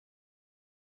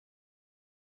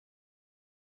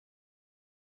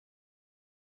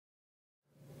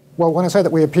Well, when I say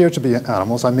that we appear to be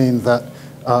animals, I mean that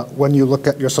when you look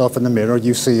at yourself in the mirror,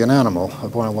 you see an animal, a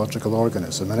biological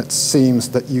organism, and it seems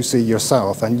that you see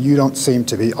yourself, and you don't seem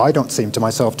to be, I don't seem to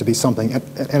myself to be something,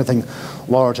 anything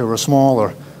larger or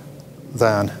smaller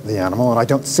than the animal, and I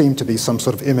don't seem to be some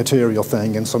sort of immaterial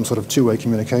thing in some sort of two-way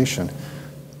communication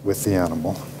with the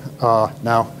animal.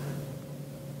 Now,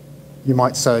 you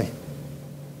might say,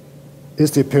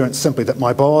 is the appearance simply that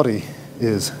my body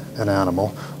is an animal?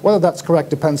 Whether that's correct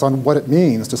depends on what it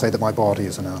means to say that my body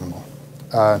is an animal.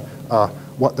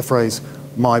 What the phrase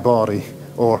my body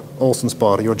or Olson's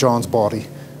body or John's body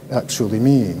actually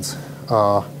means.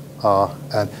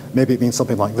 And maybe it means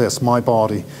something like this: my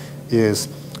body is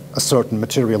a certain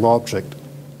material object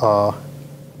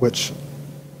which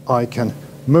I can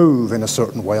move in a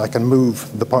certain way. I can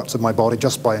move the parts of my body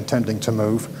just by intending to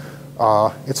move.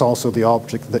 It's also the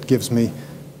object that gives me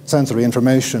sensory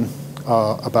information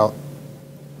about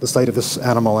the state of this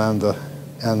animal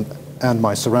and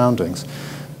my surroundings.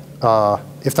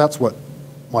 If that's what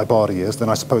my body is, then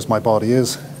I suppose my body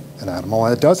is an animal.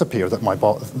 And it does appear that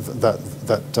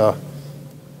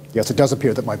yes, it does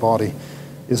appear that my body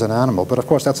is an animal. But of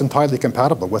course, that's entirely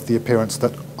compatible with the appearance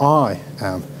that I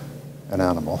am an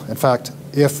animal. In fact,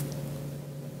 if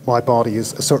my body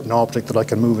is a certain object that I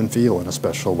can move and feel in a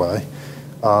special way,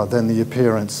 then the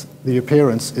appearance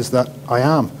is that I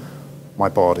am my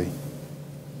body.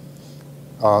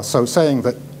 So saying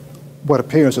that what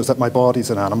appears is that my body is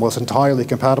an animal is entirely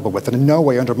compatible with and in no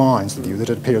way undermines the view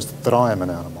that it appears that I am an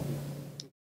animal.